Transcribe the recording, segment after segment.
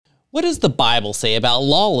What does the Bible say about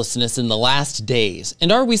lawlessness in the last days? And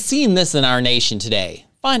are we seeing this in our nation today?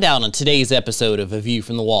 Find out on today's episode of A View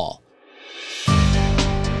from the Wall.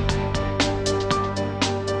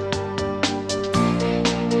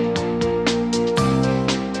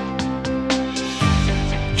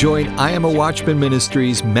 Join I Am a Watchman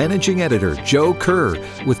Ministries Managing Editor Joe Kerr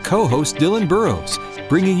with co-host Dylan Burrows,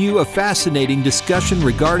 bringing you a fascinating discussion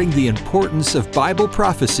regarding the importance of Bible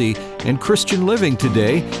prophecy and Christian living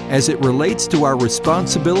today as it relates to our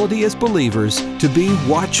responsibility as believers to be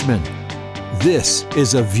watchmen. This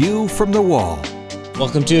is A View from the Wall.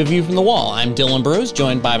 Welcome to A View from the Wall. I'm Dylan Burrows,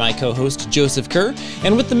 joined by my co-host Joseph Kerr.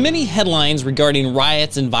 And with the many headlines regarding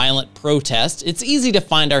riots and violent protests, it's easy to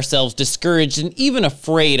find ourselves discouraged and even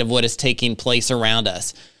afraid of what is taking place around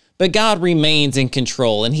us. But God remains in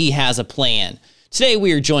control, and He has a plan. Today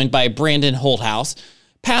we are joined by Brandon Holthaus,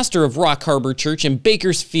 pastor of Rock Harbor Church in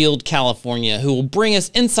Bakersfield, California, who will bring us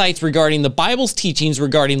insights regarding the Bible's teachings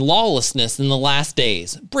regarding lawlessness in the last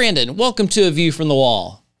days. Brandon, welcome to A View from the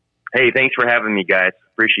Wall. Hey, thanks for having me, guys.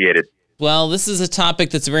 Appreciate it. Well, this is a topic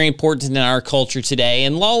that's very important in our culture today,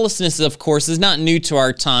 and lawlessness, of course, is not new to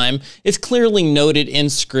our time. It's clearly noted in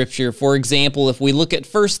Scripture. For example, if we look at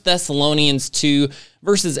 1 Thessalonians 2,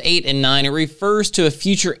 verses 8 and 9, it refers to a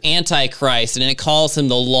future Antichrist, and it calls him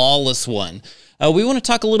the lawless one. We want to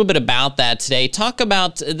talk a little bit about that today. Talk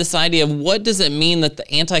about this idea of what does it mean that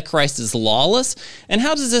the Antichrist is lawless, and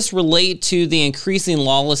how does this relate to the increasing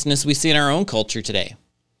lawlessness we see in our own culture today?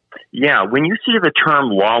 Yeah, when you see the term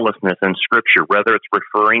lawlessness in Scripture, whether it's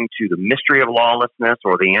referring to the mystery of lawlessness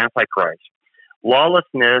or the Antichrist,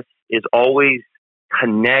 lawlessness is always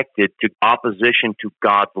connected to opposition to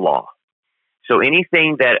God's law. So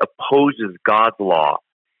anything that opposes God's law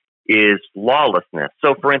is lawlessness.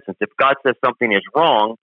 So, for instance, if God says something is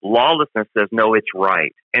wrong, lawlessness says, no, it's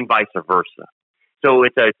right, and vice versa. So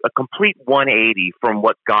it's a complete 180 from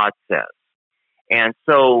what God says. And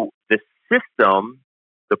so the system,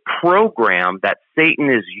 the program that Satan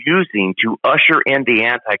is using to usher in the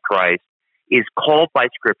Antichrist is called by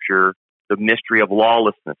Scripture the mystery of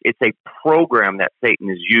lawlessness. It's a program that Satan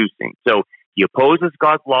is using. So he opposes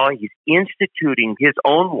God's law. He's instituting his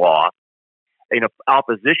own law in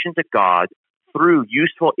opposition to God through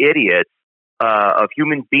useful idiots of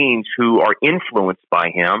human beings who are influenced by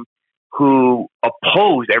him, who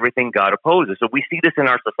oppose everything God opposes. So we see this in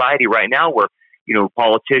our society right now where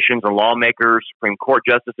politicians and lawmakers, Supreme Court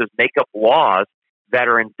justices make up laws that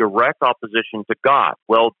are in direct opposition to God.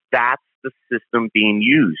 Well, that's the system being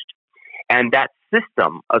used. And that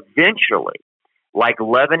system eventually, like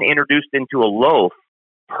leaven introduced into a loaf,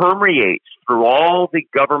 permeates through all the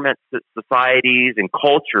government societies and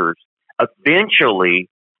cultures, eventually,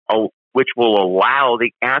 which will allow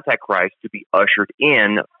the Antichrist to be ushered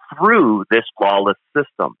in through this lawless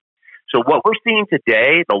system. So what we're seeing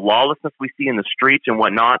today, the lawlessness we see in the streets and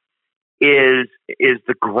whatnot, is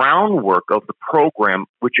the groundwork of the program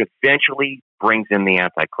which eventually brings in the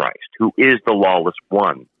Antichrist, who is the lawless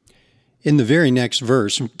one. In the very next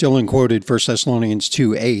verse, Dylan quoted 1 Thessalonians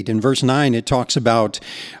 2:8. In verse 9, it talks about,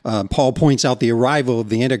 Paul points out the arrival of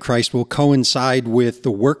the Antichrist will coincide with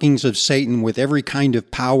the workings of Satan with every kind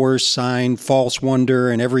of power, sign, false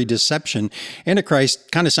wonder, and every deception.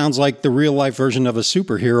 Antichrist kind of sounds like the real-life version of a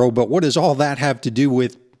superhero, but what does all that have to do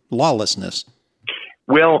with lawlessness?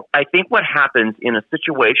 Well, I think what happens in a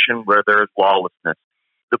situation where there is lawlessness,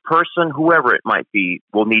 the person, whoever it might be,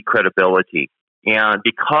 will need credibility. And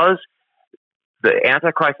because the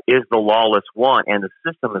Antichrist is the lawless one and the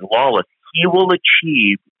system is lawless, he will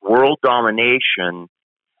achieve world domination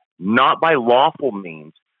not by lawful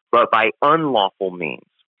means, but by unlawful means.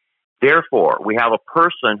 Therefore, we have a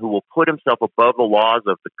person who will put himself above the laws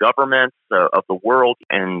of the governments, of the world,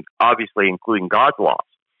 and obviously including God's laws.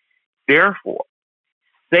 Therefore,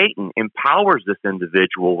 Satan empowers this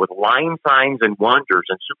individual with lying signs and wonders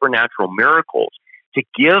and supernatural miracles to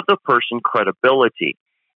give the person credibility.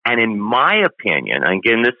 And in my opinion,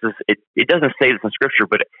 again, it doesn't say this in Scripture,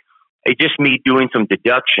 but it's just me doing some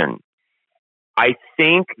deduction. I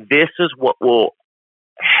think this is what will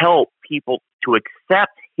help people to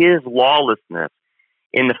accept his lawlessness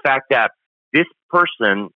in the fact that this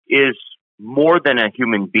person is more than a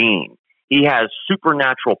human being. He has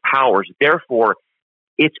supernatural powers. Therefore,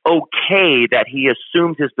 it's okay that he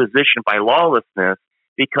assumes his position by lawlessness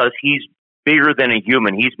because he's bigger than a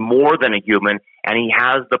human. He's more than a human, and he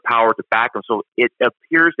has the power to back him. So it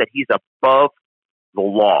appears that he's above the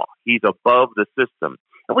law. He's above the system.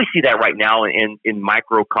 And we see that right now in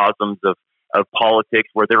microcosms of politics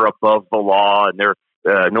where they're above the law and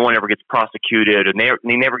no one ever gets prosecuted and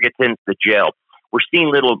they never get into the jail. We're seeing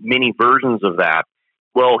little mini versions of that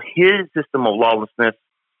Well, his system of lawlessness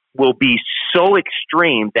will be so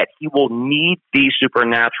extreme that he will need these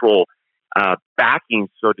supernatural backings,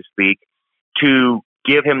 so to speak, to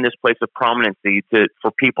give him this place of prominency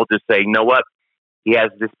for people to say, you know what, he has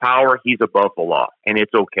this power, he's above the law, and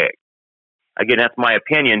it's okay. Again, that's my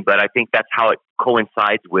opinion, but I think that's how it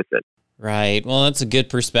coincides with it. Right. Well, that's a good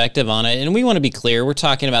perspective on it. And we want to be clear. We're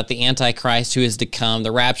talking about the Antichrist who is to come.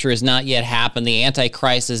 The rapture has not yet happened. The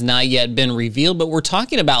Antichrist has not yet been revealed. But we're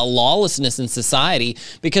talking about lawlessness in society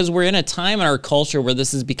because we're in a time in our culture where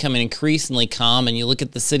this is becoming increasingly common. You look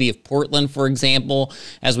at the city of Portland, for example.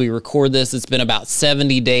 As we record this, it's been about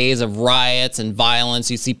 70 days of riots and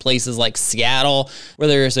violence. You see places like Seattle where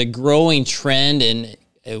there's a growing trend in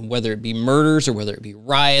whether it be murders or whether it be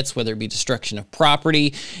riots, whether it be destruction of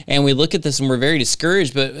property. And we look at this and we're very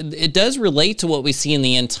discouraged, but it does relate to what we see in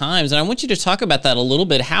the end times. And I want you to talk about that a little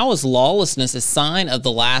bit. How is lawlessness a sign of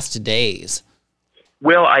the last days?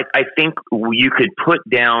 Well, I think you could put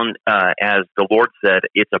down, as the Lord said,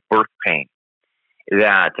 it's a birth pain.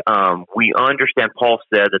 That we understand, Paul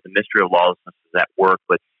said that the mystery of lawlessness is at work,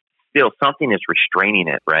 but still something is restraining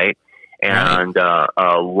it, right? And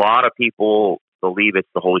a lot of people believe it's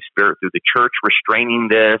the Holy Spirit through the church restraining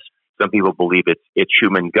this. Some people believe it's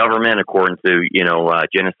human government, according to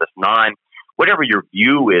Genesis 9. Whatever your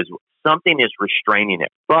view is, something is restraining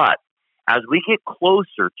it. But as we get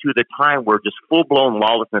closer to the time where just full-blown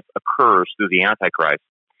lawlessness occurs through the Antichrist,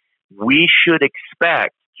 we should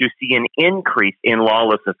expect to see an increase in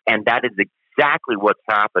lawlessness, and that is exactly what's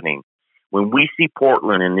happening. When we see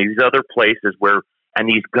Portland and these other places and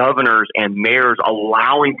these governors and mayors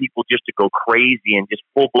allowing people just to go crazy and just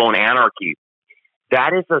full-blown anarchy,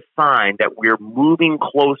 that is a sign that we're moving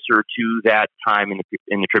closer to that time in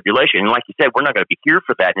the tribulation. And like you said, we're not going to be here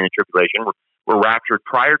for that in the tribulation. We're raptured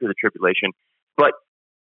prior to the tribulation. But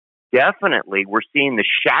definitely we're seeing the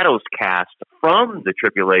shadows cast from the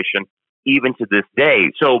tribulation even to this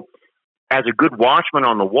day. So as a good watchman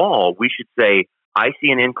on the wall, we should say, I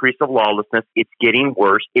see an increase of lawlessness. It's getting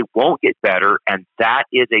worse. It won't get better. And that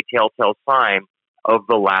is a telltale sign of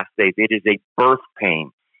the last days. It is a birth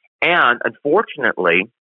pain. And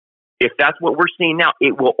unfortunately, if that's what we're seeing now,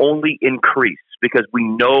 it will only increase because we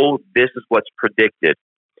know this is what's predicted.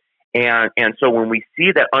 And so when we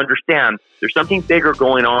see that, understand there's something bigger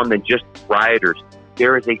going on than just rioters.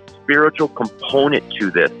 There is a spiritual component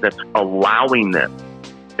to this that's allowing this,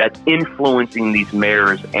 that's influencing these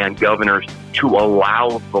mayors and governors to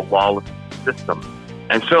allow the lawless system.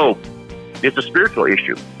 And so it's a spiritual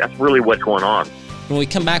issue. That's really what's going on. When we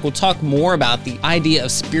come back, we'll talk more about the idea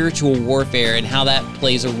of spiritual warfare and how that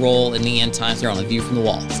plays a role in the end times here on The View from the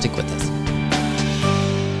Wall. Stick with us.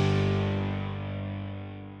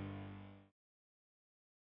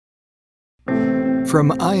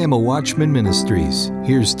 From I Am a Watchman Ministries,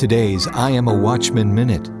 here's today's I Am a Watchman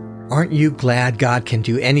Minute. Aren't you glad God can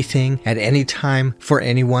do anything at any time for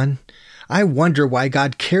anyone? I wonder why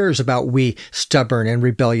God cares about we stubborn and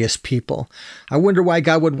rebellious people. I wonder why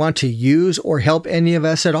God would want to use or help any of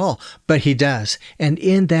us at all, but He does, and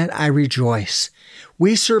in that I rejoice.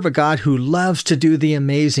 We serve a God who loves to do the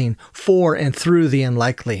amazing for and through the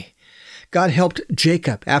unlikely. God helped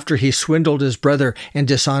Jacob after he swindled his brother and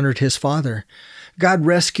dishonored his father. God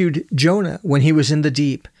rescued Jonah when he was in the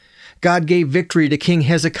deep. God gave victory to King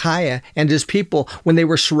Hezekiah and his people when they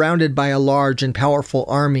were surrounded by a large and powerful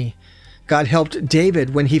army. God helped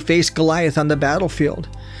David when he faced Goliath on the battlefield.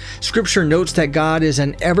 Scripture notes that God is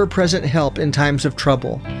an ever-present help in times of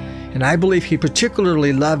trouble, and I believe He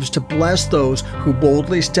particularly loves to bless those who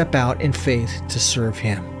boldly step out in faith to serve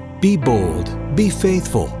Him. Be bold, be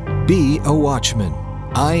faithful, be a watchman.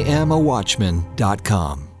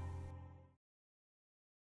 IamAWatchman.com.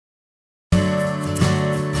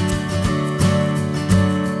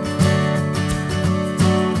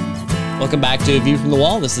 Welcome back to A View from the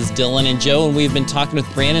Wall. This is Dylan and Joe, and we've been talking with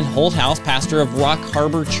Brandon Holthaus, pastor of Rock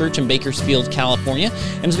Harbor Church in Bakersfield, California.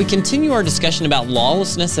 And as we continue our discussion about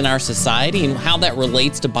lawlessness in our society and how that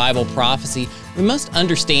relates to Bible prophecy, we must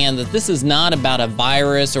understand that this is not about a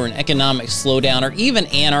virus or an economic slowdown or even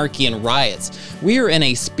anarchy and riots. We are in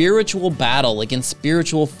a spiritual battle against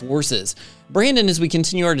spiritual forces. Brandon, as we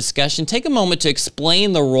continue our discussion, take a moment to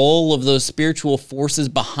explain the role of those spiritual forces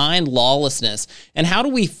behind lawlessness, and how do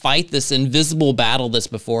we fight this invisible battle that's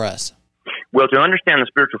before us? Well, to understand the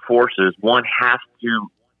spiritual forces, one has to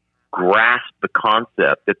grasp the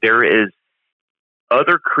concept that there is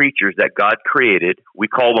other creatures that God created. We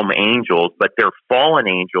call them angels, but they're fallen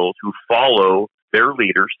angels who follow their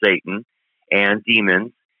leader, Satan, and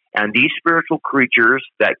demons. And these spiritual creatures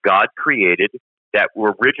that God created that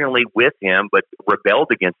were originally with him but rebelled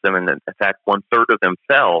against him, and in fact, 1/3 of them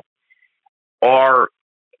fell, are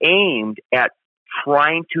aimed at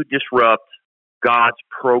trying to disrupt God's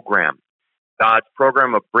program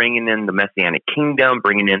of bringing in the Messianic kingdom,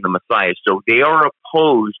 bringing in the Messiah. So they are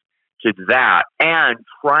opposed to that and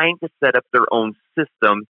trying to set up their own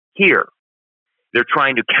system here. They're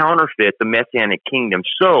trying to counterfeit the Messianic kingdom.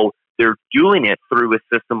 So they're doing it through a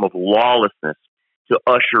system of lawlessness to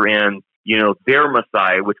usher in, their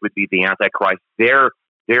Messiah, which would be the Antichrist, their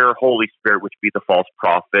Holy Spirit, which would be the false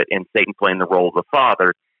prophet, and Satan playing the role of the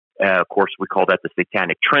Father. Of course, we call that the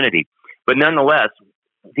Satanic Trinity. But nonetheless,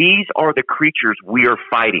 these are the creatures we are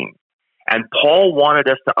fighting. And Paul wanted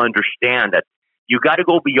us to understand that you got to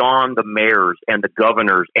go beyond the mayors and the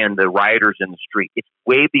governors and the rioters in the street. It's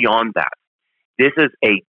way beyond that. This is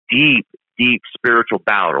a deep, deep spiritual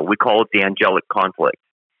battle. We call it the angelic conflict.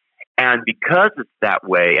 And because it's that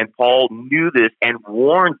way, and Paul knew this and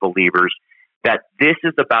warned believers that this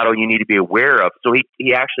is the battle you need to be aware of. So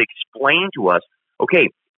he actually explained to us, okay,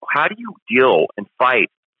 how do you deal and fight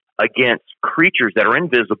against creatures that are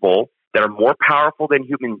invisible, that are more powerful than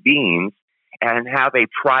human beings, and have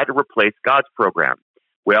try to replace God's program?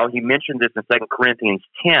 Well, he mentioned this in 2 Corinthians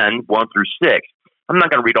 10, 1-6. I'm not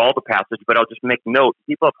going to read all the passage, but I'll just make note.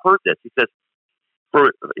 People have heard this. He says,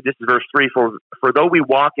 this is verse 3, for though we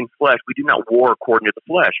walk in flesh, we do not war according to the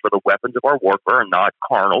flesh. For the weapons of our warfare are not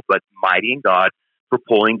carnal, but mighty in God for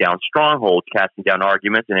pulling down strongholds, casting down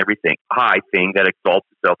arguments and everything high thing that exalts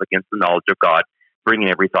itself against the knowledge of God, bringing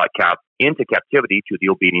every thought into captivity to the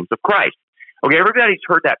obedience of Christ. Okay, everybody's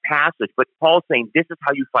heard that passage, but Paul's saying this is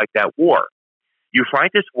how you fight that war. You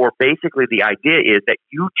fight this war, basically the idea is that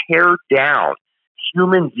you tear down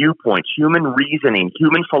human viewpoints, human reasoning,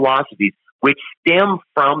 human philosophies, which stem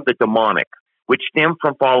from the demonic, which stem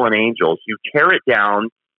from fallen angels. You tear it down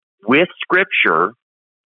with Scripture,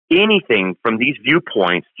 anything from these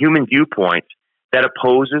viewpoints, human viewpoints, that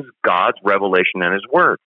opposes God's revelation and His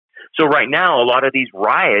Word. So right now, a lot of these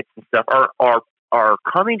riots and stuff are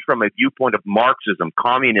coming from a viewpoint of Marxism,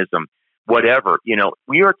 communism, whatever.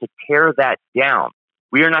 We are to tear that down.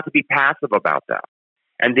 We are not to be passive about that.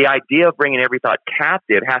 And the idea of bringing every thought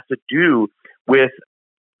captive has to do with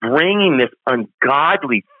bringing this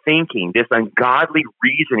ungodly thinking, this ungodly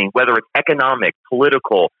reasoning, whether it's economic,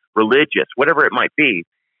 political, religious, whatever it might be,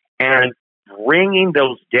 and bringing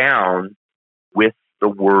those down with the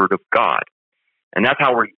Word of God. And that's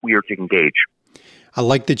how we are to engage. I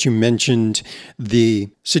like that you mentioned the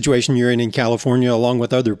situation you're in California, along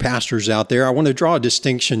with other pastors out there. I want to draw a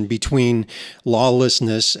distinction between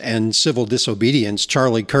lawlessness and civil disobedience.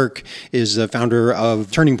 Charlie Kirk is the founder of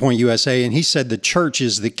Turning Point USA, and he said the church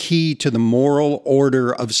is the key to the moral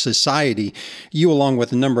order of society. You, along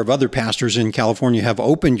with a number of other pastors in California, have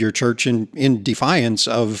opened your church in defiance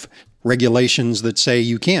of regulations that say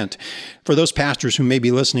you can't. For those pastors who may be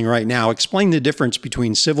listening right now, explain the difference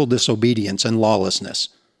between civil disobedience and lawlessness.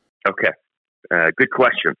 Okay, good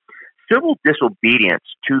question. Civil disobedience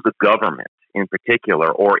to the government in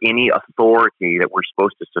particular, or any authority that we're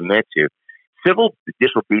supposed to submit to, civil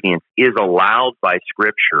disobedience is allowed by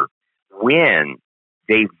Scripture when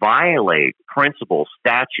they violate principles,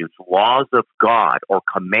 statutes, laws of God, or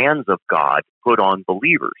commands of God put on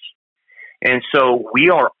believers. And so we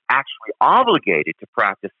are actually obligated to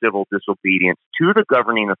practice civil disobedience to the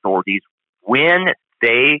governing authorities when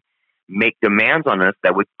they make demands on us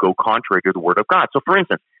that would go contrary to the Word of God. So, for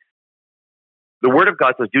instance, the Word of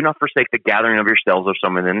God says, do not forsake the gathering of yourselves or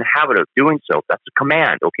some in the habit of doing so. That's a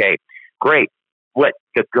command. Okay, great. What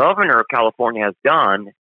the governor of California has done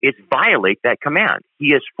is violate that command. He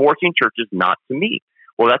is forcing churches not to meet.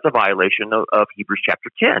 Well, that's a violation of Hebrews chapter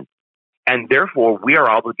 10. And therefore, we are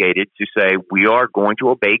obligated to say we are going to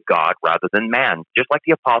obey God rather than man, just like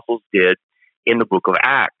the apostles did in the book of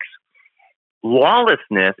Acts.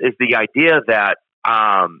 Lawlessness is the idea that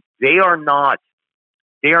they are not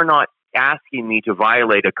asking me to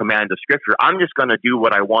violate a command of Scripture. I'm just going to do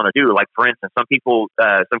what I want to do. Like, for instance, some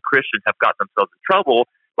Christians have gotten themselves in trouble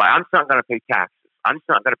by, I'm just not going to pay taxes. I'm just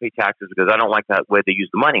not going to pay taxes because I don't like that way they use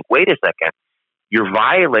the money. Wait a second. You're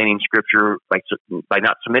violating Scripture by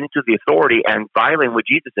not submitting to the authority and violating what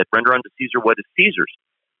Jesus said, render unto Caesar what is Caesar's.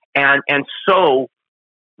 And so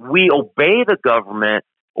we obey the government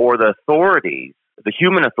or the authorities, the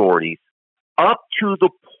human authorities, up to the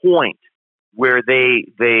point where they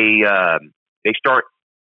start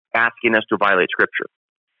asking us to violate Scripture.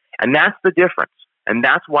 And that's the difference. And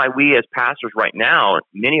that's why we as pastors right now,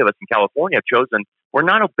 many of us in California have chosen, we're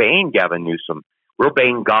not obeying Gavin Newsom. We're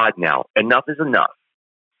obeying God now. Enough is enough.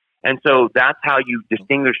 And so that's how you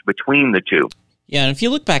distinguish between the two. Yeah, and if you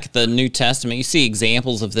look back at the New Testament, you see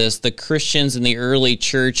examples of this. The Christians in the early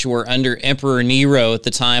church were under Emperor Nero at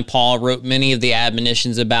the time. Paul wrote many of the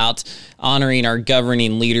admonitions about honoring our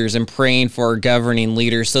governing leaders and praying for our governing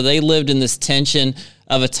leaders. So they lived in this tension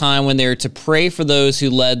of a time when they were to pray for those who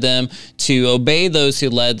led them, to obey those who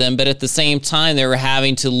led them, but at the same time, they were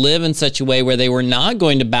having to live in such a way where they were not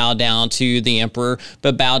going to bow down to the emperor,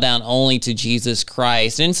 but bow down only to Jesus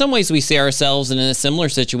Christ. And in some ways, we see ourselves in a similar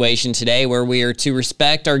situation today where we are to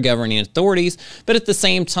respect our governing authorities, but at the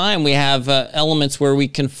same time, we have elements where we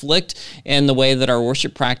conflict in the way that our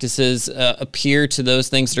worship practices appear to those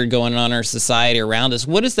things that are going on in our society around us.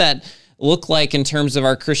 What does that look like in terms of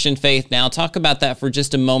our Christian faith now? Talk about that for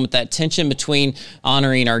just a moment, that tension between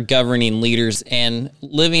honoring our governing leaders and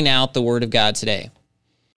living out the Word of God today.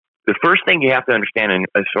 The first thing you have to understand,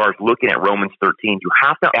 as far as looking at Romans 13, you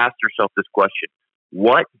have to ask yourself this question: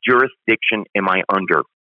 what jurisdiction am I under?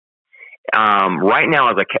 Right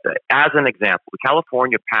now, as an example, the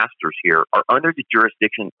California pastors here are under the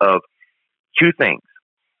jurisdiction of two things: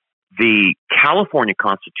 the California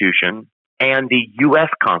Constitution and the U.S.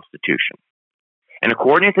 Constitution. And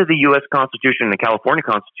according to the U.S. Constitution and the California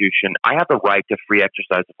Constitution, I have the right to free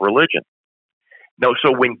exercise of religion. No,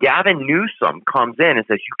 so when Gavin Newsom comes in and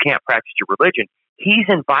says you can't practice your religion, he's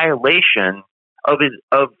in violation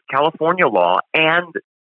of California law and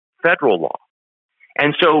federal law.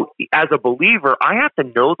 And so as a believer, I have to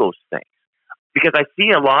know those things, because I see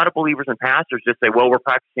a lot of believers and pastors just say, well, we're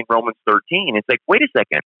practicing Romans 13. It's like, wait a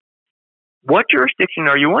second. What jurisdiction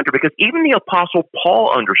are you under? Because even the Apostle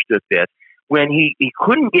Paul understood this. When he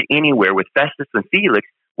couldn't get anywhere with Festus and Felix,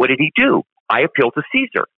 what did he do? I appeal to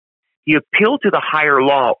Caesar. He appealed to the higher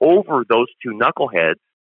law over those two knuckleheads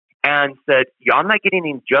and said, yeah, I'm not getting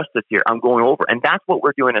any justice here. I'm going over. And that's what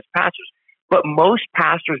we're doing as pastors. But most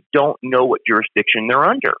pastors don't know what jurisdiction they're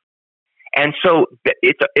under. And so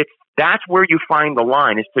that's where you find the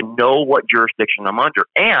line, is to know what jurisdiction I'm under.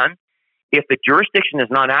 And if the jurisdiction is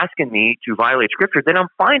not asking me to violate Scripture, then I'm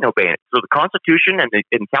fine obeying it. So the Constitution and the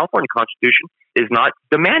California Constitution is not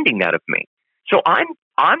demanding that of me. So I'm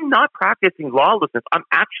not practicing lawlessness. I'm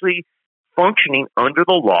actually functioning under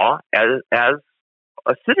the law as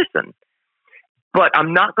a citizen. But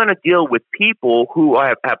I'm not going to deal with people who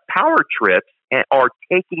have power trips and are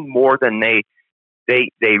taking more than they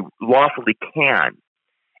lawfully can.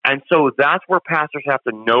 And so that's where pastors have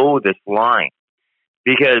to know this line,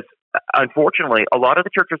 because unfortunately, a lot of the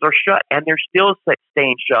churches are shut, and they're still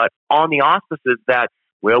staying shut on the auspices that,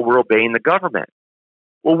 well, we're obeying the government.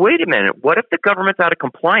 Well, wait a minute. What if the government's out of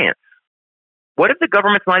compliance? What if the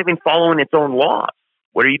government's not even following its own laws?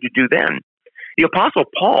 What are you to do then? The Apostle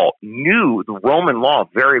Paul knew the Roman law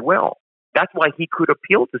very well. That's why he could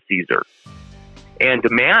appeal to Caesar and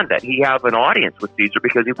demand that he have an audience with Caesar,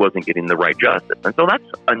 because he wasn't getting the right justice. And so that's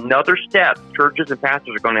another step churches and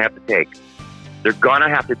pastors are going to have to take. They're going to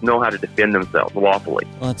have to know how to defend themselves lawfully.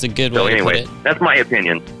 Well, that's a good way to put it. That's my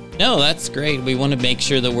opinion. No, that's great. We want to make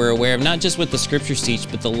sure that we're aware of not just what the Scriptures teach,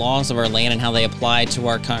 but the laws of our land and how they apply to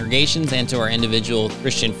our congregations and to our individual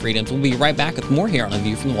Christian freedoms. We'll be right back with more here on A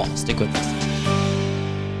View from the Wall. Stick with us.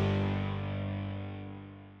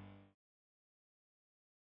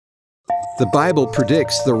 The Bible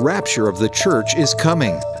predicts the rapture of the church is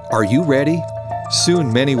coming. Are you ready?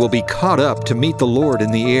 Soon many will be caught up to meet the Lord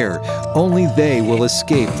in the air. Only they will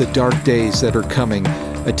escape the dark days that are coming,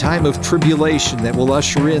 a time of tribulation that will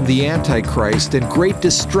usher in the Antichrist and great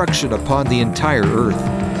destruction upon the entire earth.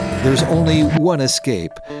 There's only one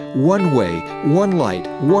escape, one way, one light,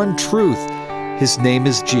 one truth. His name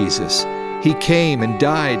is Jesus. He came and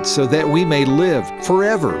died so that we may live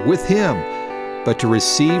forever with Him. But to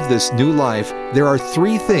receive this new life, there are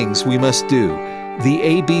three things we must do. The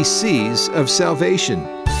ABCs of salvation.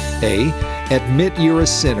 A. Admit you're a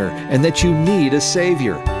sinner and that you need a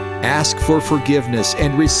Savior. Ask for forgiveness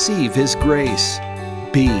and receive His grace.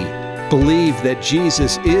 B. Believe that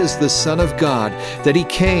Jesus is the Son of God, that He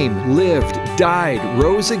came, lived, died,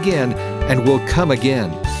 rose again, and will come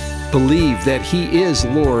again. Believe that He is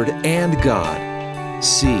Lord and God.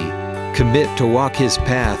 C. Commit to walk His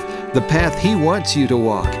path, the path He wants you to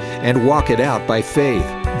walk, and walk it out by faith.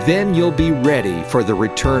 Then you'll be ready for the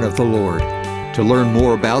return of the Lord. To learn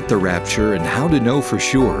more about the rapture and how to know for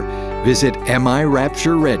sure, visit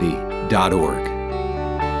AmIRaptureReady.org.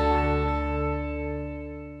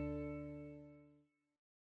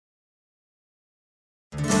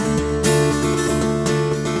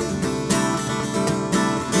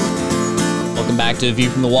 to A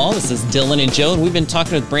View from the Wall. This is Dylan and Joe, and we've been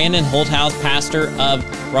talking with Brandon Holthaus, pastor of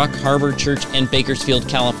Rock Harbor Church in Bakersfield,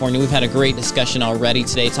 California. We've had a great discussion already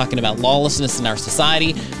today talking about lawlessness in our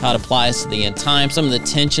society, how it applies to the end time, some of the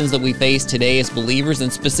tensions that we face today as believers,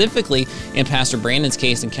 and specifically in Pastor Brandon's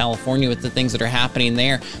case in California with the things that are happening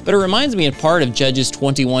there. But it reminds me in part of Judges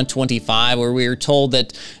 21:25, where we were told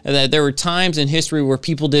that there were times in history where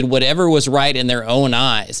people did whatever was right in their own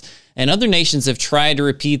eyes. And other nations have tried to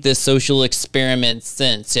repeat this social experiment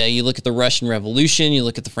since. You look at the Russian Revolution, you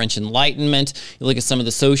look at the French Enlightenment, you look at some of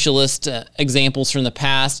the socialist examples from the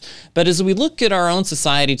past. But as we look at our own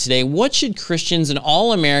society today, what should Christians and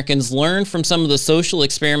all Americans learn from some of the social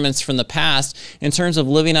experiments from the past in terms of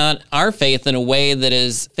living out our faith in a way that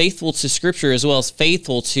is faithful to Scripture as well as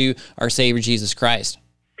faithful to our Savior Jesus Christ?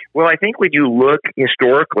 Well, I think when you look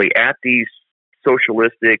historically at these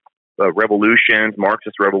socialistic revolutions,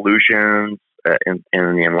 Marxist revolutions, and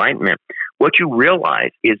the Enlightenment, what you realize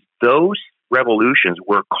is those revolutions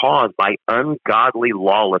were caused by ungodly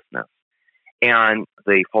lawlessness. And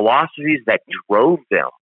the philosophies that drove them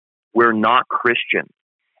were not Christian.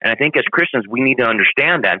 And I think as Christians, we need to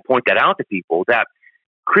understand that and point that out to people, that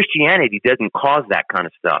Christianity doesn't cause that kind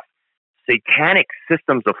of stuff. Satanic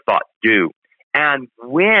systems of thought do. And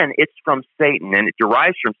when it's from Satan and it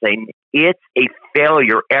derives from Satan, it's a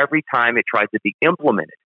failure every time it tries to be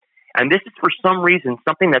implemented. And this is for some reason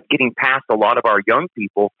something that's getting past a lot of our young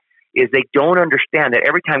people, is they don't understand that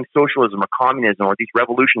every time socialism or communism or these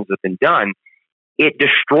revolutions have been done, it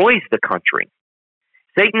destroys the country.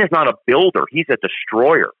 Satan is not a builder, he's a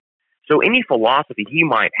destroyer. So any philosophy he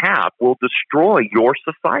might have will destroy your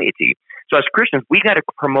society. So as Christians, we got to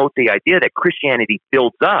promote the idea that Christianity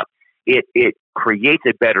builds up. It creates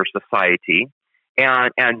a better society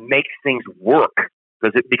and makes things work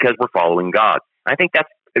because we're following God. I think that's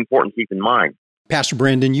important to keep in mind. Pastor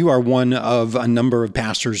Brandon, you are one of a number of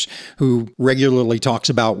pastors who regularly talks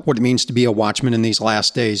about what it means to be a watchman in these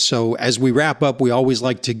last days. So as we wrap up, we always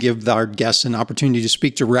like to give our guests an opportunity to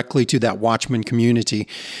speak directly to that watchman community,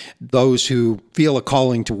 those who feel a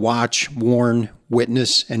calling to watch, warn,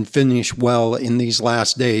 witness, and finish well in these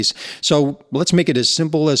last days. So let's make it as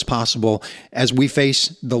simple as possible as we face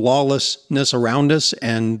the lawlessness around us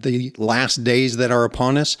and the last days that are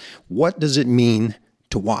upon us. What does it mean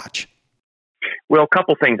to watch? Well, a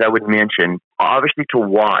couple things I would mention. Obviously, to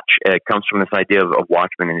watch comes from this idea of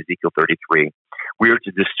watchmen in Ezekiel 33. We are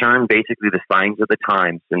to discern basically the signs of the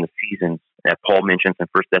times and the seasons that Paul mentions in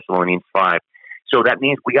 1 Thessalonians 5. So that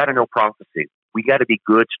means we got to know prophecy. We got to be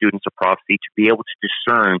good students of prophecy to be able to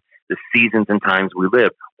discern the seasons and times we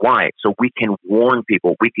live. Why? So we can warn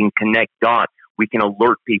people. We can connect dots. We can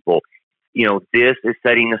alert people. You know, this is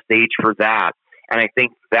setting the stage for that. And I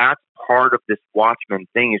think that's part of this watchman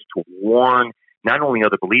thing, is to warn not only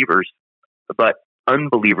other believers, but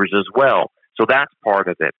unbelievers as well. So that's part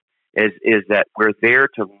of it, is that we're there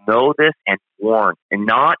to know this and warn and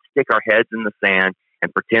not stick our heads in the sand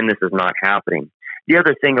and pretend this is not happening. The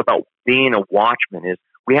other thing about being a watchman is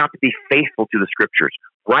we have to be faithful to the Scriptures.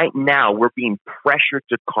 Right now, we're being pressured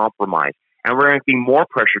to compromise, and we're going to be more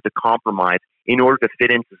pressured to compromise in order to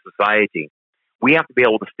fit into society. We have to be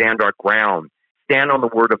able to stand our ground, stand on the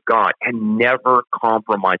Word of God, and never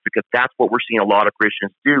compromise, because that's what we're seeing a lot of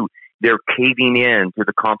Christians do. They're caving in to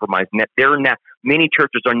the compromise. Many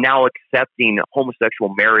churches are now accepting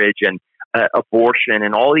homosexual marriage and abortion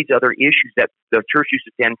and all these other issues that the church used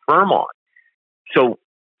to stand firm on. So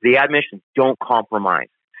the admonition, don't compromise.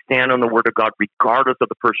 Stand on the Word of God regardless of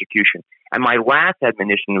the persecution. And my last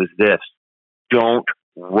admonition was this: don't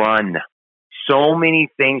run. So many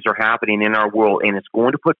things are happening in our world, and it's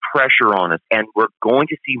going to put pressure on us, and we're going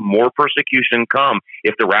to see more persecution come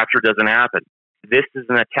if the rapture doesn't happen. This is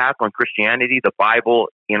an attack on Christianity, the Bible,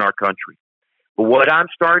 in our country. But what I'm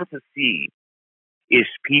starting to see is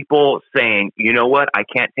people saying, you know what, I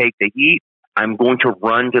can't take the heat. I'm going to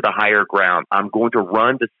run to the higher ground. I'm going to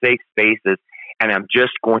run to safe spaces, and I'm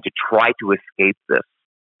just going to try to escape this.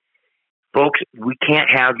 Folks, we can't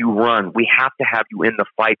have you run. We have to have you in the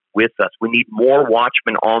fight with us. We need more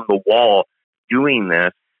watchmen on the wall doing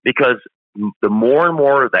this, because the more and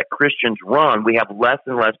more that Christians run, we have less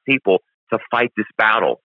and less people to fight this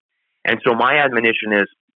battle. And so my admonition is,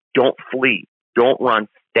 don't flee. Don't run.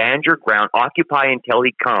 Stand your ground. Occupy until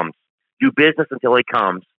he comes. Do business until he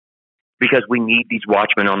comes, because we need these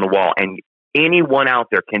watchmen on the wall. And anyone out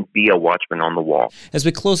there can be a watchman on the wall. As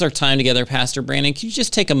we close our time together, Pastor Brandon, can you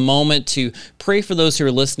just take a moment to pray for those who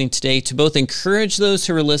are listening today, to both encourage those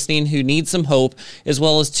who are listening who need some hope, as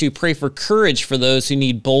well as to pray for courage for those who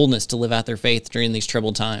need boldness to live out their faith during these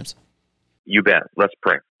troubled times? You bet. Let's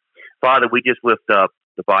pray. Father, we just lift up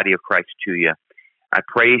the body of Christ to you. I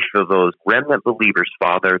pray for those remnant believers,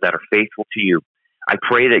 Father, that are faithful to you. I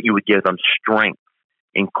pray that you would give them strength,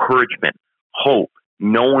 encouragement, hope,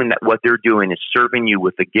 knowing that what they're doing is serving you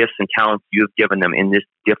with the gifts and talents you have given them in this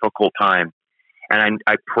difficult time. And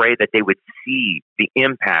I pray that they would see the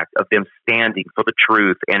impact of them standing for the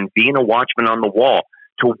truth and being a watchman on the wall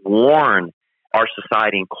to warn our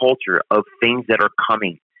society and culture of things that are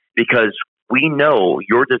coming. Because we know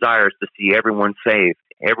your desire is to see everyone saved,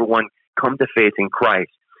 everyone come to faith in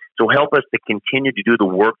Christ. So help us to continue to do the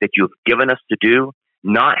work that you have given us to do,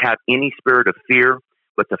 not have any spirit of fear,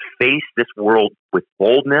 but to face this world with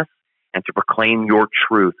boldness and to proclaim your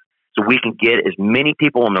truth so we can get as many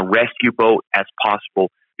people on the rescue boat as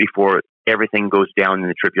possible before everything goes down in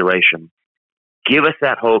the tribulation. Give us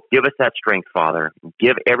that hope. Give us that strength, Father.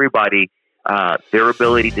 Give everybody their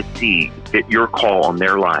ability to see your call on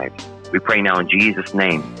their lives. We pray now in Jesus'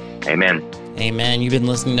 name. Amen. Amen. You've been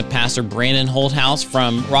listening to Pastor Brandon Holthaus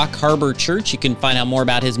from Rock Harbor Church. You can find out more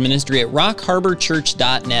about his ministry at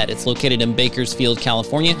rockharborchurch.net. It's located in Bakersfield,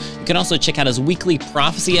 California. You can also check out his weekly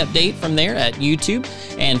prophecy update from there at YouTube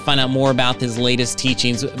and find out more about his latest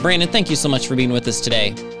teachings. Brandon, thank you so much for being with us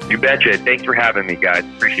today. You betcha. Thanks for having me, guys.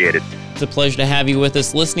 Appreciate it. It's a pleasure to have you with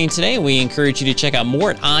us listening today. We encourage you to check out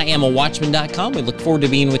more at IamAWatchman.com. We look forward to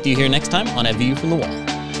being with you here next time on A View from the Wall.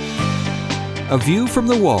 A View from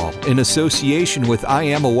the Wall, in association with I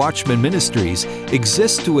Am a Watchman Ministries,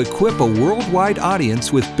 exists to equip a worldwide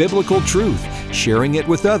audience with biblical truth, sharing it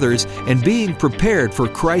with others, and being prepared for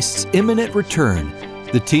Christ's imminent return.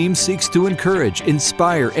 The team seeks to encourage,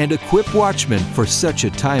 inspire, and equip watchmen for such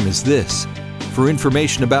a time as this. For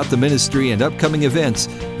information about the ministry and upcoming events,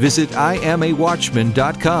 visit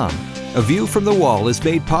IamAWatchman.com. A View from the Wall is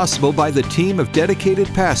made possible by the team of dedicated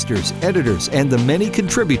pastors, editors, and the many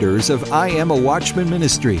contributors of I Am a Watchman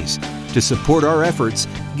Ministries. To support our efforts,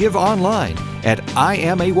 give online at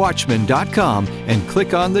IamAWatchman.com and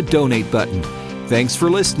click on the Donate button. Thanks for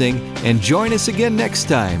listening, and join us again next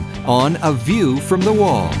time on A View from the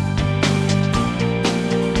Wall.